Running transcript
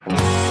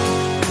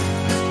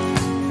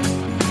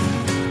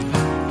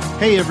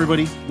Hey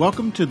everybody,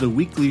 welcome to the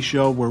weekly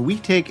show where we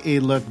take a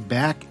look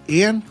back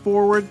and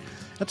forward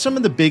at some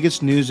of the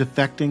biggest news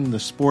affecting the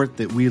sport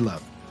that we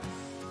love.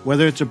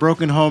 Whether it's a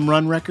broken home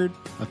run record,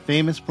 a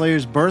famous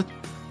player's birth,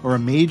 or a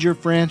major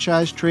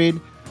franchise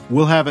trade,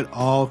 we'll have it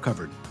all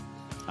covered.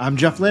 I'm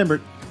Jeff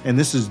Lambert, and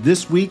this is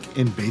This Week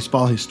in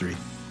Baseball History.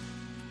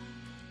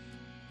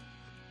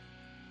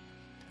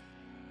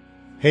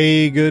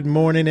 Hey, good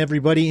morning,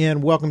 everybody,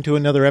 and welcome to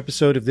another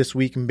episode of This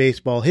Week in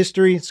Baseball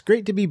History. It's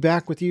great to be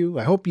back with you.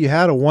 I hope you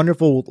had a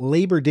wonderful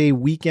Labor Day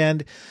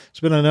weekend. It's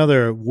been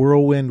another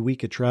whirlwind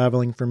week of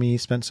traveling for me.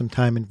 Spent some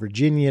time in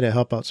Virginia to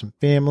help out some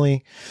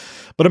family.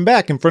 But I'm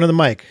back in front of the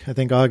mic. I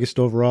think August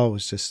overall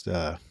was just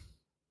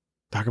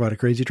talk about a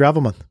crazy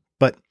travel month.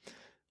 But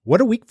what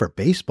a week for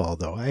baseball,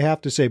 though. I have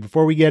to say,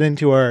 before we get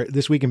into our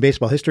This Week in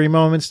Baseball History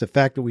moments, the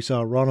fact that we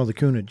saw Ronald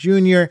Acuna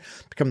Jr.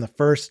 become the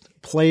first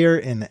player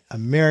in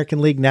American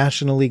League,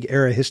 National League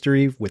era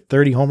history with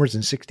 30 homers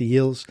and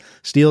 60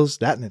 steals,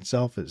 that in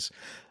itself was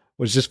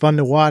just fun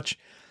to watch.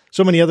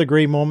 So many other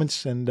great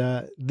moments.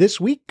 And this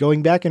week,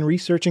 going back and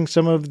researching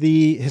some of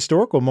the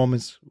historical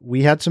moments,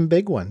 we had some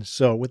big ones.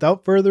 So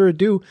without further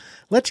ado,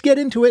 let's get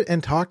into it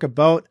and talk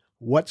about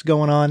what's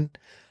going on,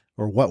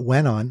 or what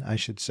went on, I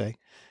should say.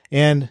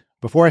 And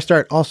before I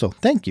start, also,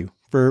 thank you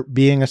for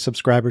being a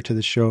subscriber to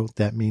the show.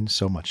 That means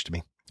so much to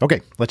me.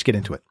 Okay, let's get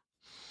into it.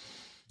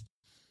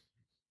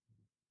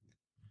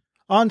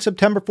 On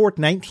September 4th,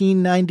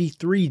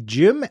 1993,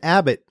 Jim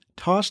Abbott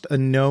tossed a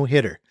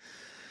no-hitter.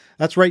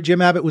 That's right,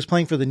 Jim Abbott was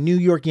playing for the New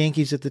York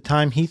Yankees at the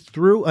time. He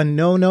threw a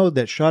no-no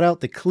that shut out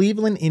the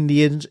Cleveland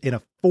Indians in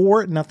a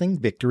 4-0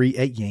 victory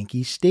at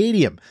Yankee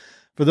Stadium.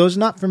 For those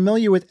not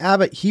familiar with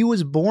Abbott, he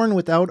was born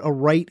without a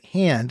right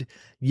hand,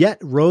 yet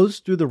rose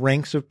through the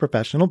ranks of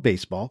professional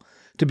baseball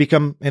to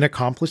become an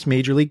accomplished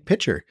major league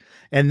pitcher.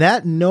 And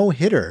that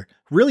no-hitter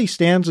really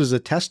stands as a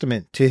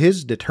testament to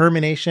his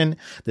determination,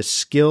 the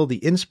skill,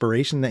 the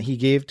inspiration that he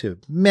gave to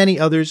many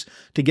others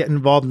to get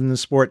involved in the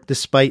sport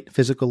despite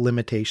physical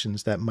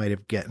limitations that might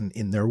have gotten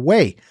in their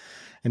way.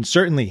 And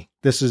certainly,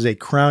 this is a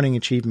crowning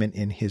achievement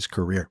in his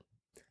career.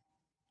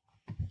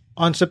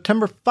 On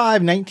September 5,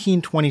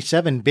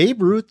 1927,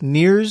 Babe Ruth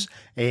nears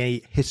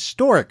a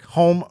historic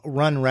home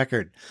run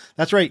record.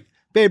 That's right,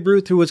 Babe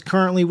Ruth, who was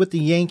currently with the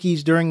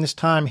Yankees during this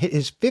time, hit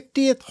his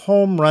 50th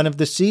home run of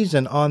the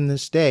season on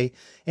this day,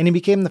 and he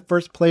became the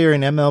first player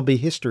in MLB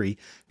history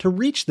to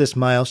reach this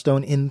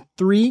milestone in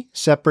 3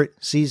 separate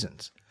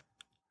seasons.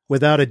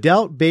 Without a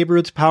doubt, Babe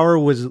Ruth's power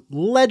was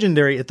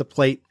legendary at the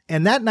plate,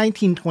 and that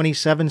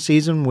 1927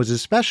 season was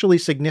especially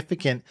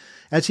significant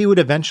as he would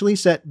eventually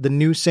set the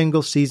new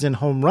single-season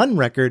home run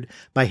record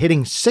by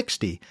hitting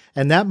 60,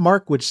 and that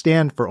mark would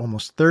stand for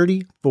almost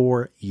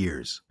 34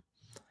 years.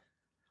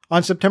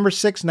 On September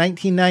 6,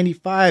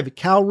 1995,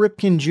 Cal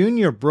Ripken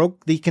Jr.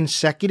 broke the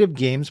consecutive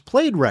games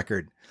played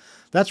record.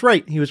 That's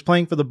right, he was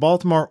playing for the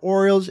Baltimore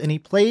Orioles, and he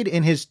played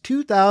in his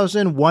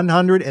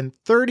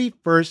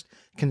 2,131st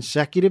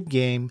consecutive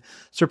game,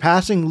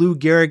 surpassing Lou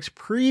Gehrig's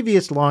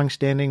previous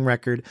long-standing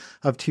record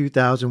of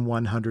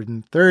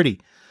 2,130.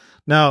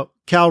 Now,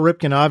 Cal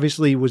Ripken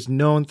obviously was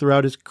known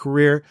throughout his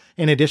career,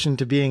 in addition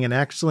to being an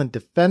excellent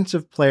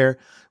defensive player,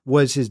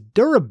 was his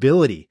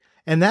durability,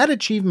 and that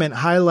achievement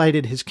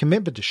highlighted his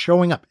commitment to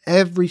showing up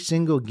every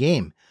single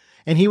game.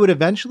 And he would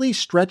eventually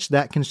stretch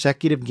that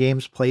consecutive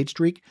games played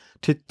streak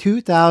to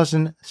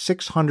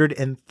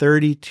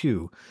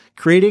 2,632,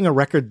 creating a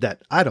record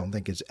that I don't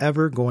think is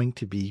ever going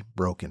to be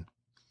broken.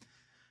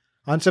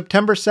 On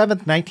September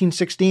 7th,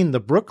 1916,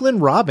 the Brooklyn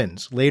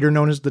Robins, later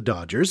known as the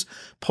Dodgers,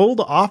 pulled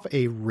off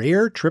a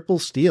rare triple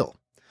steal.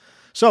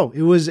 So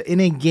it was in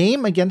a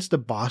game against the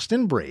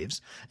Boston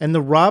Braves, and the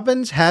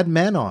Robins had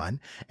men on,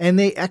 and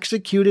they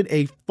executed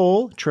a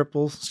full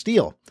triple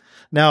steal.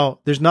 Now,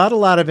 there's not a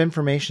lot of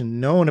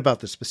information known about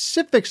the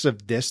specifics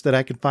of this that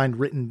I can find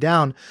written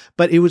down,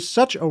 but it was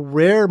such a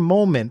rare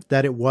moment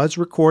that it was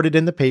recorded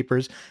in the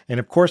papers. And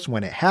of course,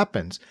 when it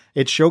happens,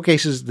 it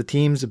showcases the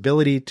team's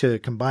ability to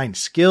combine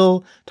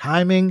skill,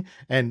 timing,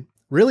 and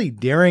really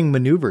daring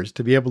maneuvers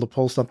to be able to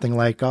pull something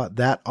like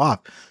that off.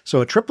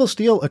 So a triple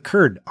steal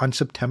occurred on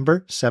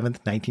September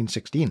 7th,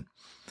 1916.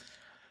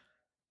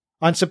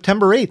 On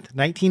September 8th,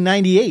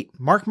 1998,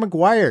 Mark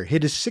McGwire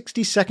hit his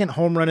 62nd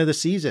home run of the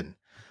season.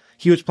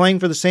 He was playing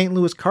for the St.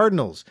 Louis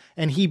Cardinals,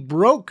 and he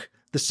broke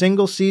the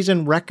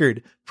single-season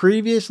record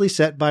previously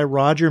set by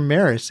Roger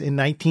Maris in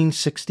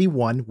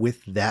 1961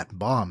 with that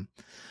bomb.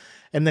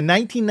 And the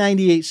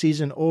 1998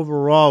 season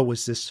overall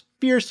was this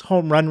fierce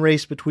home run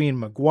race between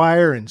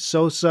McGwire and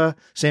Sosa,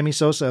 Sammy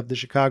Sosa of the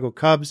Chicago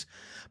Cubs.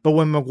 But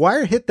when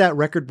McGwire hit that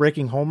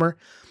record-breaking homer,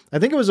 I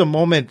think it was a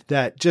moment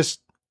that just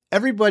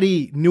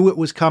everybody knew it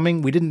was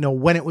coming. We didn't know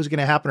when it was going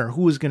to happen or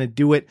who was going to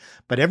do it,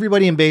 but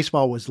everybody in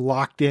baseball was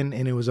locked in,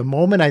 and it was a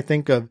moment, I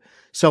think, of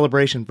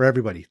celebration for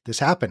everybody. This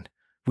happened.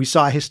 We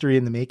saw history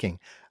in the making.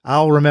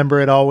 I'll remember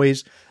it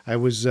always. I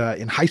was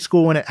in high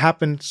school when it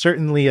happened.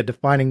 Certainly a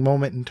defining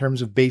moment in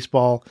terms of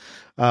baseball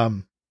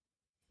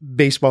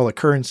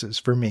occurrences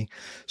for me.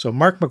 So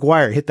Mark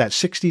McGwire hit that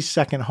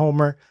 62nd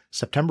homer,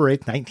 September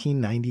 8th,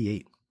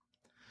 1998.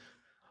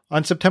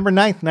 On September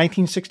 9th,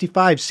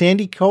 1965,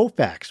 Sandy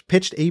Koufax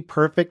pitched a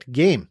perfect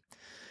game.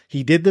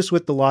 He did this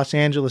with the Los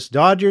Angeles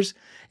Dodgers,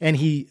 and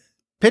he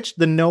pitched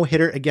the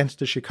no-hitter against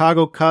the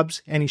Chicago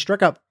Cubs, and he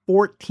struck out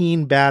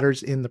 14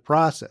 batters in the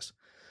process.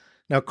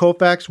 Now,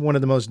 Koufax, one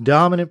of the most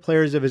dominant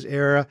players of his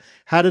era,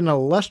 had an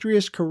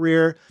illustrious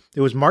career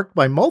that was marked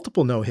by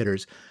multiple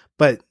no-hitters,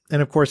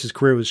 and of course his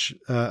career was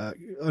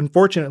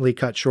unfortunately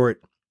cut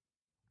short.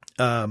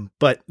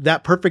 But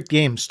that perfect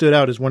game stood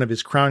out as one of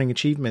his crowning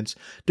achievements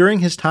during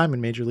his time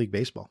in Major League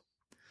Baseball.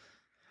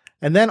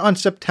 And then on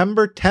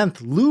September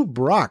 10th, Lou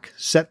Brock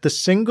set the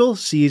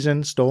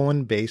single-season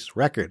stolen base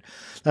record.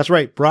 That's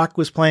right, Brock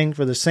was playing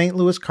for the St.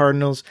 Louis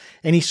Cardinals,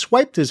 and he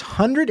swiped his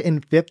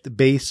 105th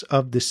base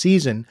of the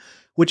season,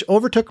 which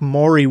overtook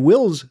Maury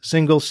Will's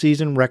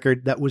single-season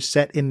record that was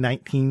set in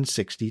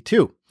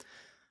 1962.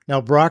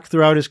 Now, Brock,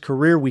 throughout his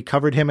career, we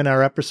covered him in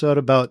our episode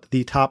about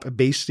the top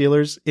base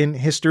stealers in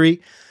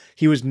history.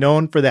 He was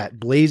known for that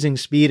blazing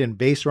speed and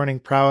base running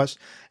prowess,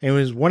 and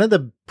was one of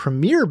the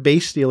premier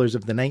base stealers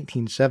of the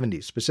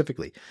 1970s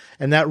specifically.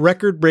 And that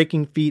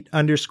record-breaking feat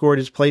underscored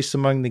his place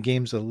among the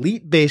game's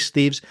elite base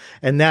thieves,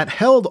 and that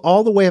held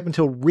all the way up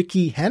until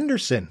Rickey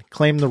Henderson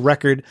claimed the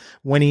record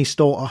when he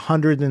stole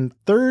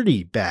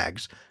 130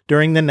 bags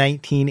during the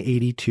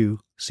 1982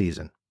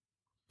 season.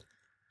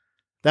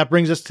 That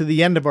brings us to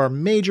the end of our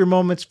major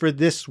moments for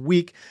this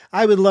week.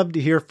 I would love to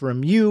hear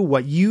from you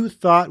what you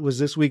thought was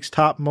this week's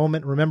top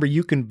moment. Remember,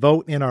 you can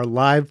vote in our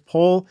live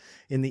poll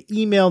in the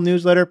email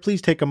newsletter.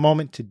 Please take a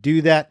moment to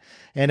do that.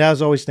 And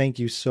as always, thank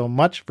you so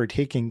much for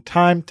taking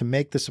time to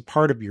make this a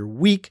part of your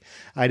week.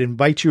 I'd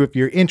invite you, if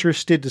you're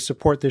interested to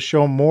support this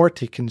show more,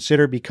 to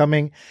consider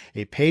becoming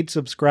a paid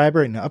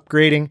subscriber and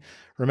upgrading.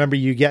 Remember,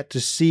 you get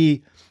to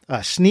see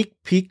a sneak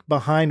peek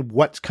behind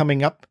what's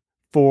coming up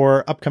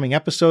for upcoming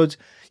episodes.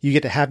 You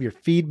get to have your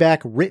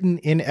feedback written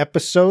in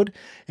episode.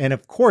 And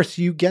of course,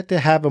 you get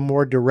to have a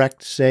more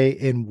direct say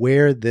in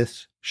where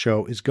this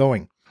show is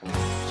going.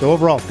 So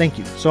overall, thank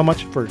you so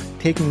much for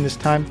taking this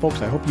time,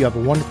 folks. I hope you have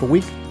a wonderful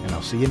week, and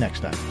I'll see you next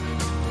time.